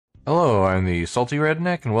Hello, I'm the Salty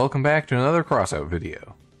Redneck, and welcome back to another Crossout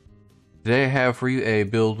video. Today I have for you a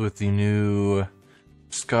build with the new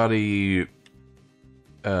skadi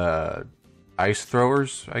ice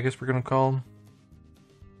throwers, I guess we're gonna call them,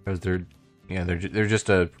 because they're just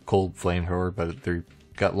a cold flamethrower, but they've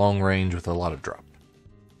got long range with a lot of drop.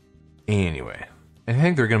 Anyway, I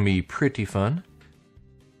think they're gonna be pretty fun.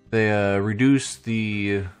 They reduce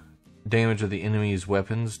the damage of the enemy's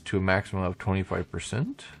weapons to a maximum of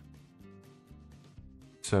 25%.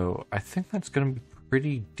 So I think that's going to be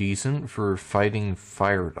pretty decent for fighting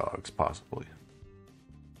fire dogs, possibly.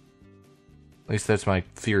 At least that's my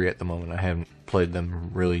theory at the moment. I haven't played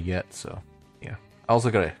them really yet, so yeah. I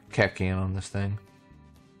also got a cat can on this thing.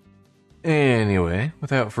 Anyway,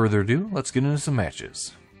 without further ado, let's get into some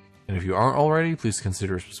matches. And if you aren't already, please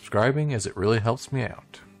consider subscribing, as it really helps me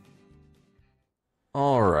out.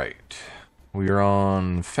 Alright, we are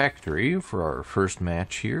on Factory for our first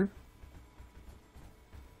match here.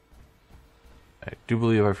 I do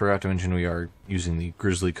believe I forgot to mention we are using the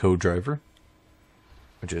Grizzly co-driver,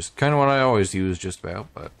 which is kind of what I always use just about,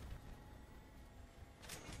 but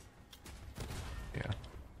yeah.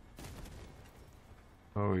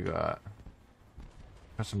 What we got?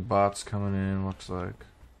 Got some bots coming in, looks like.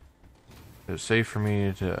 Is it safe for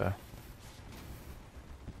me to...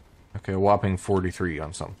 Okay, a whopping 43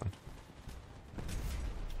 on something.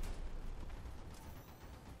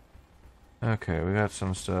 Okay, we got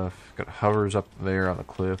some stuff. Got hovers up there on the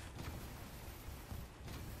cliff.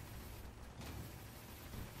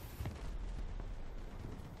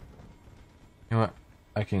 You know what?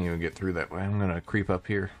 I can't even get through that way. I'm gonna creep up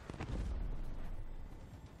here.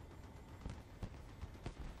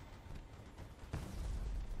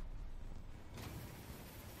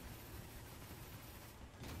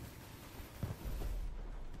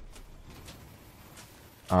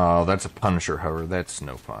 Oh, that's a Punisher hover. That's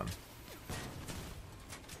no fun.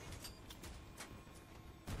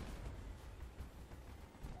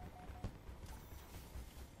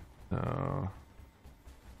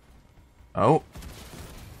 Oh.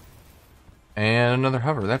 And another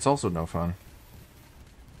hover. That's also no fun.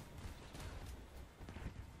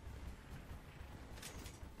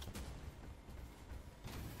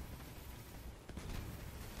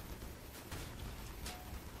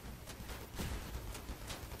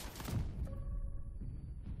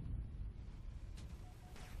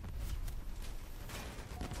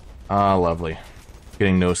 Ah, lovely.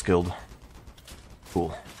 Getting no-skilled.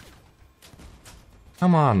 Cool.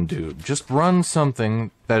 Come on, dude. Just run something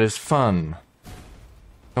that is fun.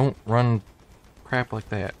 Don't run crap like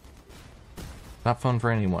that. Not fun for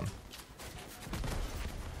anyone.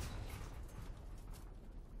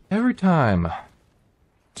 Every time.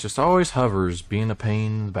 It's just always hovers being a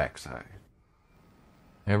pain in the backside.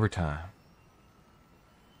 Every time.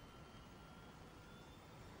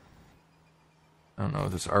 I don't know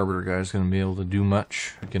if this Arbiter guy's going to be able to do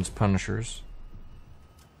much against Punishers.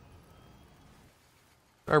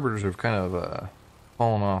 Arbiters have kind of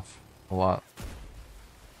fallen off a lot.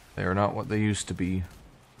 They are not what they used to be.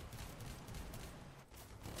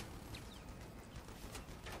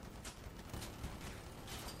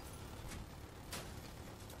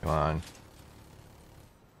 Come on.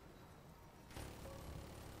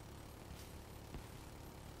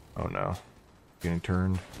 Oh no. Getting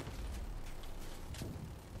turned.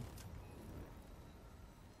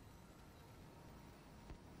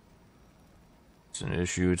 It's an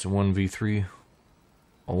issue. It's a 1v3.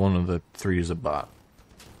 Well, one of the three is a bot.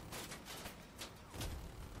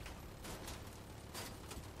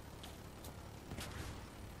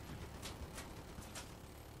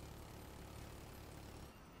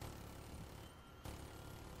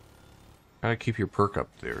 Gotta keep your perk up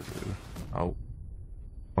there, dude. Oh.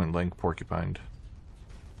 Point blank porcupined.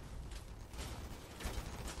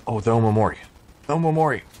 Oh, the Omamori. The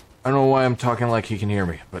Omamori. I don't know why I'm talking like he can hear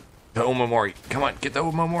me, but the Omamori. Come on, get the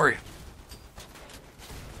Omamori.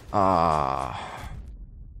 Ah.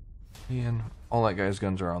 Man, all that guy's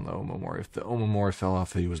guns are on the Omamori. If the Omamori fell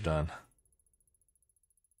off, he was done.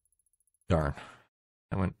 Darn.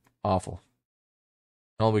 That went awful.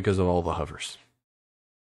 All because of all the hovers.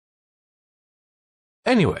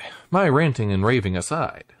 Anyway, my ranting and raving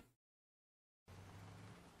aside.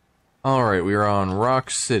 Alright, we are on Rock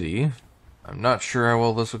City. I'm not sure how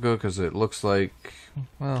well this will go because it looks like...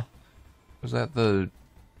 Well, was that the...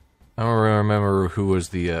 I don't remember who was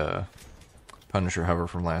the Punisher hover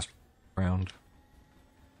from last round.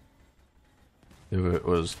 If it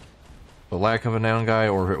was the lack of a noun guy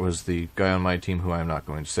or if it was the guy on my team who I'm not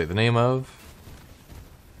going to say the name of.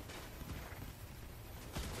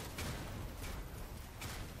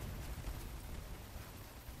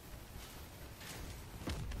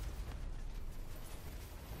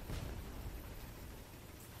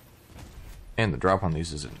 And the drop on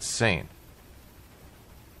these is insane.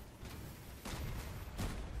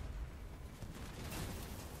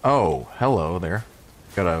 Oh, hello there.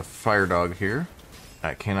 Got a fire dog here.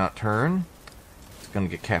 I cannot turn. It's gonna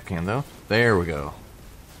get cap canned though. There we go.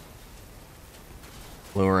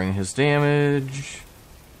 Lowering his damage.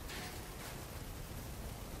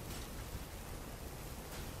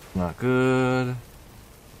 Not good.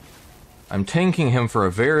 I'm tanking him for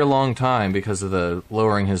a very long time because of the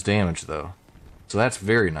lowering his damage though. So that's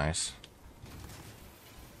very nice.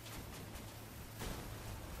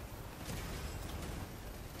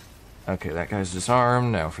 Okay, that guy's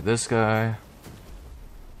disarmed. Now for this guy.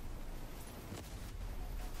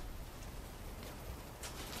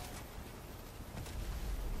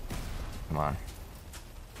 Come on.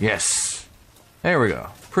 Yes! There we go.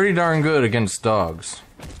 Pretty darn good against dogs.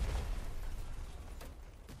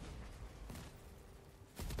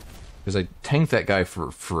 Because I tanked that guy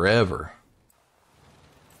for forever.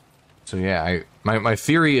 So yeah, my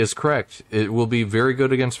theory is correct. It will be very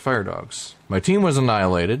good against fire dogs. My team was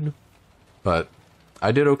annihilated, but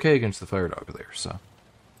I did okay against the fire dog there, so.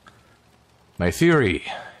 My theory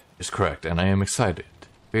is correct, and I am excited.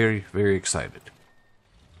 Very, very excited.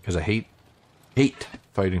 Because I hate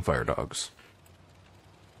fighting fire dogs.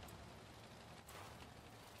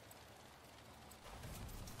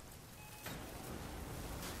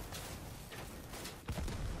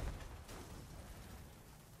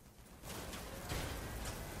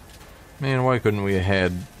 Man, why couldn't we have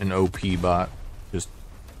had an OP bot? Just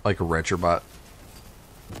like a retro bot.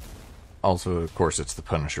 Also, of course, it's the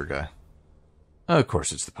Punisher guy. Of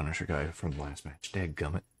course, it's the Punisher guy from the last match.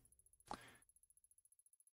 Dadgummit.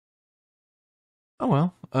 Oh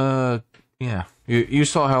well, yeah. You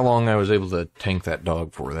saw how long I was able to tank that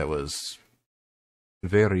dog for. That was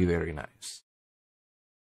very, very nice.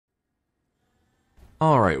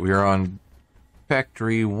 Alright, we are on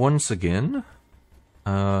factory once again.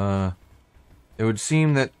 It would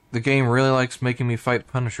seem that the game really likes making me fight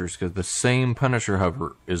Punishers, because the same Punisher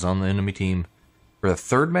hover is on the enemy team for the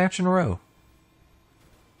third match in a row.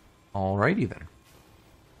 Alrighty then.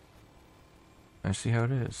 I see how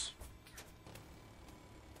it is.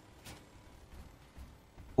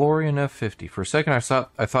 Florian F50. For a second I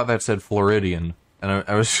thought that said Floridian, and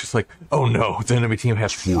I was just like, oh no, the enemy team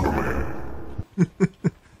has Floridian.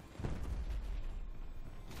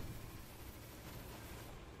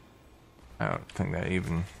 I don't think that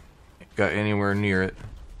even got anywhere near it.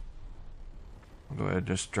 I'll go ahead and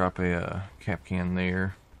just drop a cap can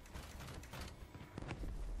there.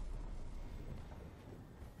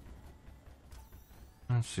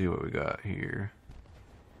 Let's see what we got here.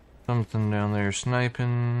 Something down there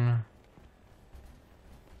sniping.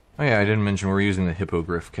 Oh yeah, I didn't mention we're using the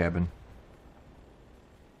Hippogriff cabin.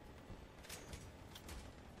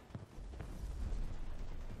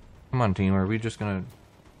 Come on, team, are we just gonna...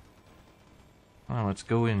 Oh, let's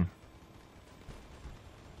go in.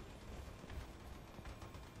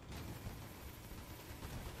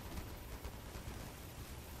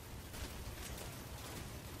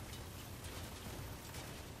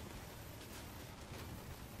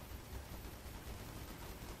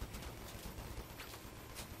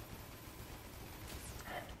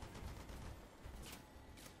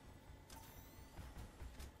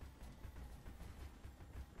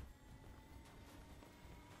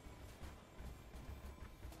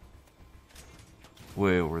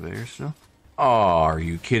 Way over there still. Oh, are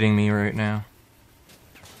you kidding me right now?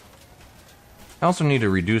 I also need to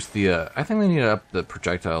reduce the, I think they need to up the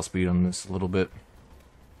projectile speed on this a little bit.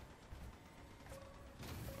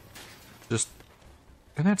 Just,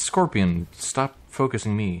 can that scorpion stop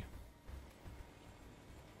focusing me?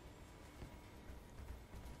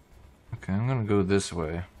 Okay, I'm gonna go this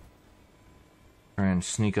way. Try and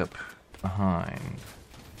sneak up behind.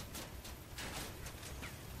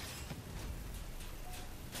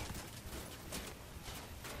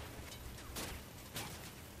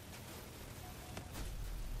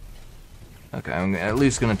 Okay, I'm at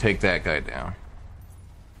least gonna take that guy down.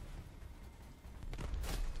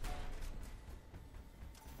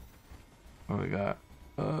 What do we got?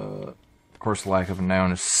 Of course, lack of a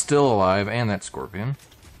noun is still alive, and that scorpion.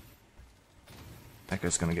 That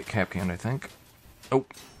guy's gonna get cap canned, I think. Oh,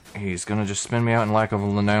 he's gonna just spin me out, and lack of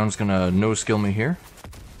a noun's gonna no-skill me here.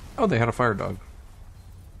 Oh, they had a fire dog.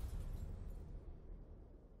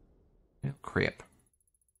 Yeah, crap.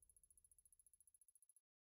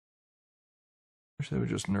 Wish they would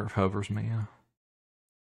just nerf hovers me.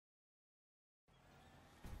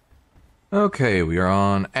 Okay, we are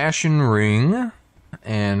on Ashen Ring,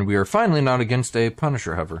 and we are finally not against a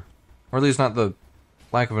Punisher hover. Or at least not the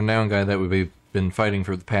lack of a noun guy that would be been fighting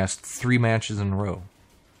for the past 3 matches in a row.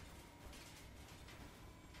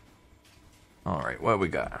 Alright, what we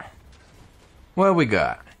got? What we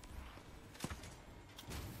got?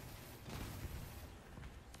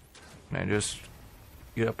 Can I just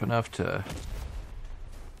get up enough to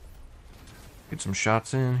get some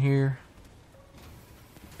shots in here?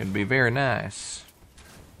 It'd be very nice.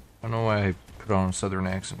 I don't know why I put on a southern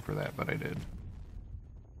accent for that, but I did.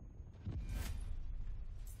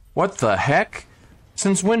 What the heck?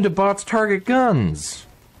 Since when do bots target guns?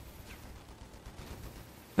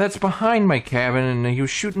 That's behind my cabin and he was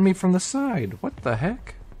shooting me from the side. What the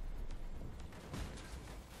heck?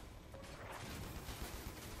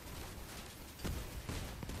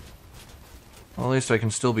 Well, at least I can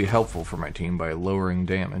still be helpful for my team by lowering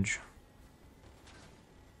damage.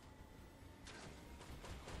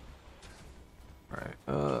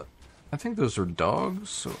 Alright, I think those are dogs,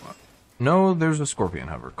 so... No, there's a scorpion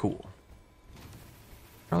hover. Cool.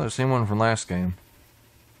 Probably the same one from last game.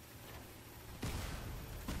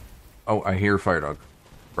 Oh, I hear fire dog.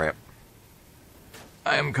 Crap.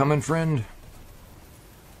 I am coming, friend.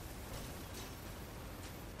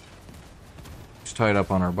 He's tied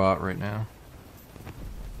up on our bot right now.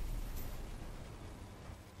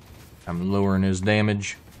 I'm lowering his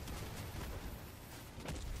damage.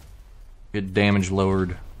 Get damage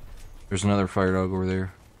lowered. There's another fire dog over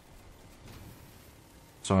there.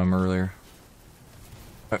 Saw him earlier.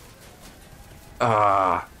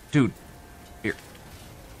 Dude. Here.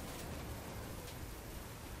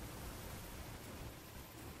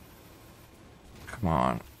 Come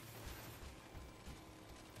on.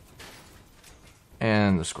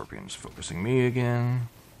 And the scorpion's focusing me again.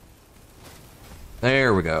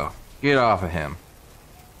 There we go. Get off of him.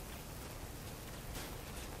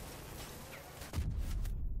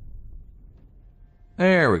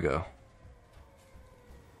 There we go.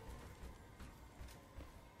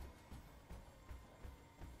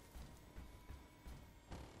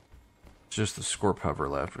 It's just the Scorp hover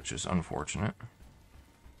left, which is unfortunate.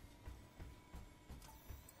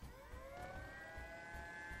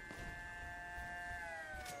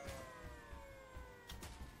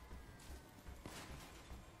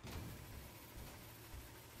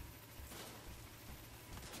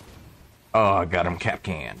 Oh, I got him cap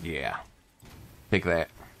canned, yeah. Take that.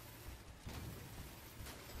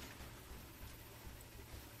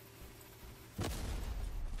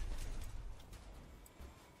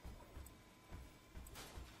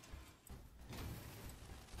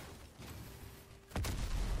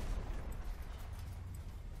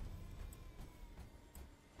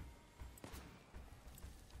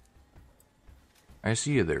 I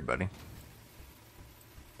see you there, buddy.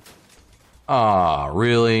 Ah,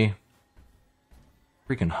 really?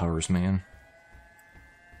 Freaking hovers, man.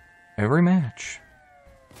 Every match.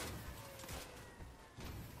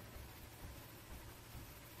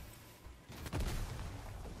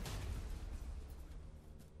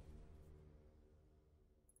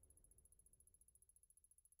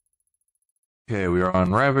 Okay, we are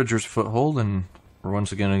on Ravager's foothold, and we're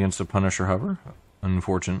once again against a Punisher hover,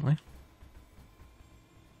 unfortunately.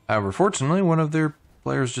 However, fortunately, one of their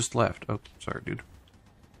players just left. Oh, sorry, dude.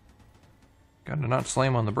 Gotta not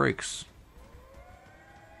slam on the brakes.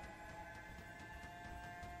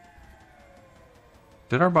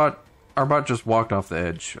 Did our bot just walked off the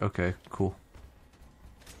edge? Okay, cool.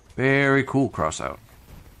 Very cool, Crossout.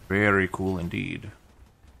 Very cool indeed.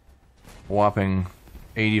 Whopping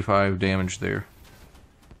 85 damage there.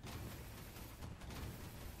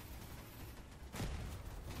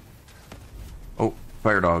 Oh,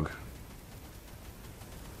 fire dog.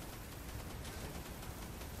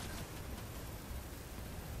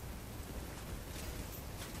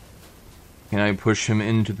 Can I push him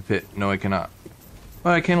into the pit? No, I cannot.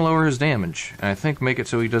 But I can lower his damage, and I think make it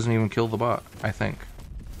so he doesn't even kill the bot. I think.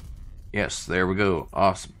 Yes, there we go.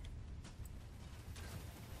 Awesome.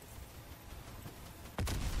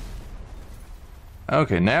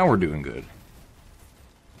 Okay, now we're doing good.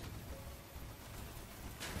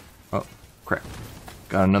 Oh, crap.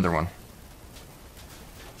 Got another one.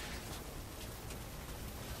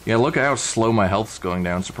 Yeah, look at how slow my health's going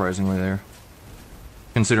down, surprisingly, there.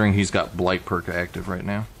 Considering he's got Blight perk active right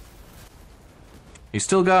now. He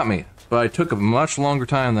still got me, but I took a much longer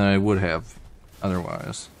time than I would have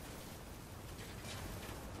otherwise.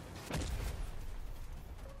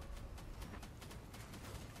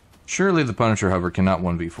 Surely the Punisher hover cannot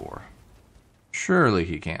 1v4. Surely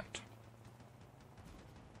he can't.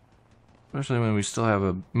 Especially when we still have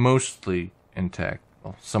a mostly intact,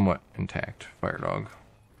 well, somewhat intact fire dog.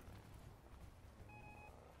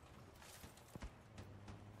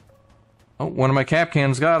 Oh, one of my cap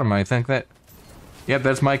cans got him. I think that Yep,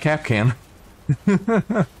 that's my cap can.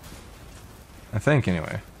 I think,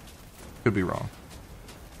 anyway. Could be wrong.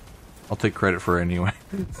 I'll take credit for it anyway.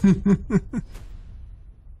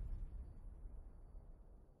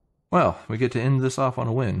 Well, we get to end this off on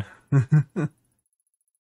a win.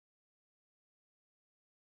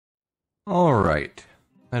 Alright.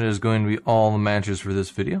 That is going to be all the matches for this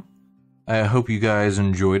video. I hope you guys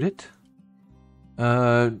enjoyed it.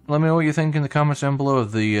 Let me know what you think in the comments down below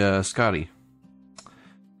of the Skadi.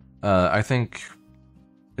 I think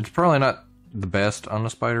it's probably not the best on a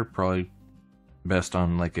spider, probably best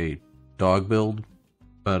on like a dog build,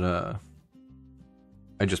 but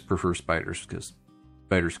I just prefer spiders because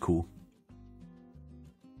spiders cool.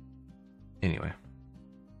 Anyway.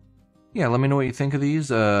 Yeah, let me know what you think of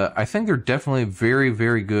these. I think they're definitely very,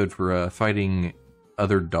 very good for fighting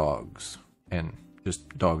other dogs, and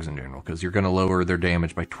just dogs in general, because you're going to lower their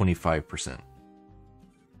damage by 25%.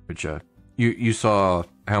 Which, you saw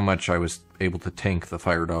how much I was able to tank the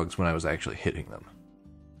fire dogs when I was actually hitting them.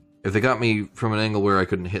 If they got me from an angle where I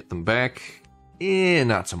couldn't hit them back,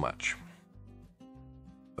 not so much.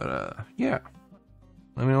 But, yeah.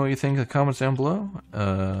 Let me know what you think in the comments down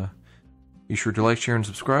below. Be sure to like, share, and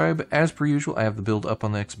subscribe. As per usual, I have the build up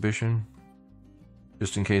on the exhibition,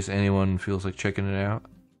 just in case anyone feels like checking it out.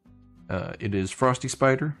 It is Frosty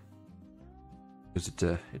Spider, because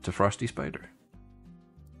it's a Frosty Spider.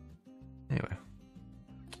 Anyway,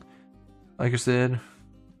 like I said,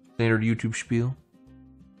 standard YouTube spiel,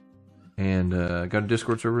 and got a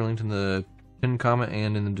Discord server linked in the pinned comment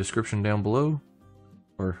and in the description down below,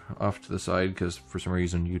 or off to the side, because for some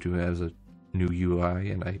reason YouTube has a new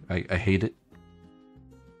UI and I hate it.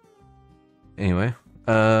 Anyway,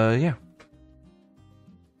 yeah.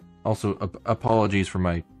 Also, apologies for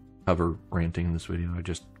my hover ranting in this video. I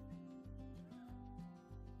just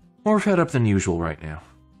more fed up than usual right now.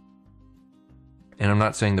 And I'm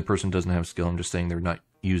not saying the person doesn't have skill, I'm just saying they're not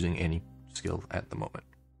using any skill at the moment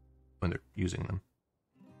when they're using them.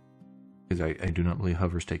 Because I do not believe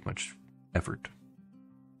hovers take much effort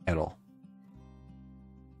at all.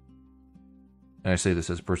 And I say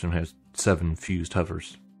this as a person who has 7 fused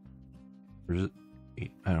hovers. Or is it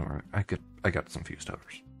 8? I don't remember. I got some fused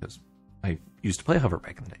hovers because I used to play hover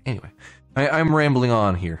back in the day. Anyway, I'm rambling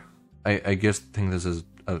on here. I think this is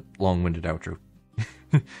a long-winded outro.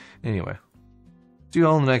 Anyway, see you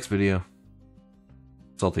all in the next video.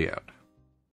 Salty out.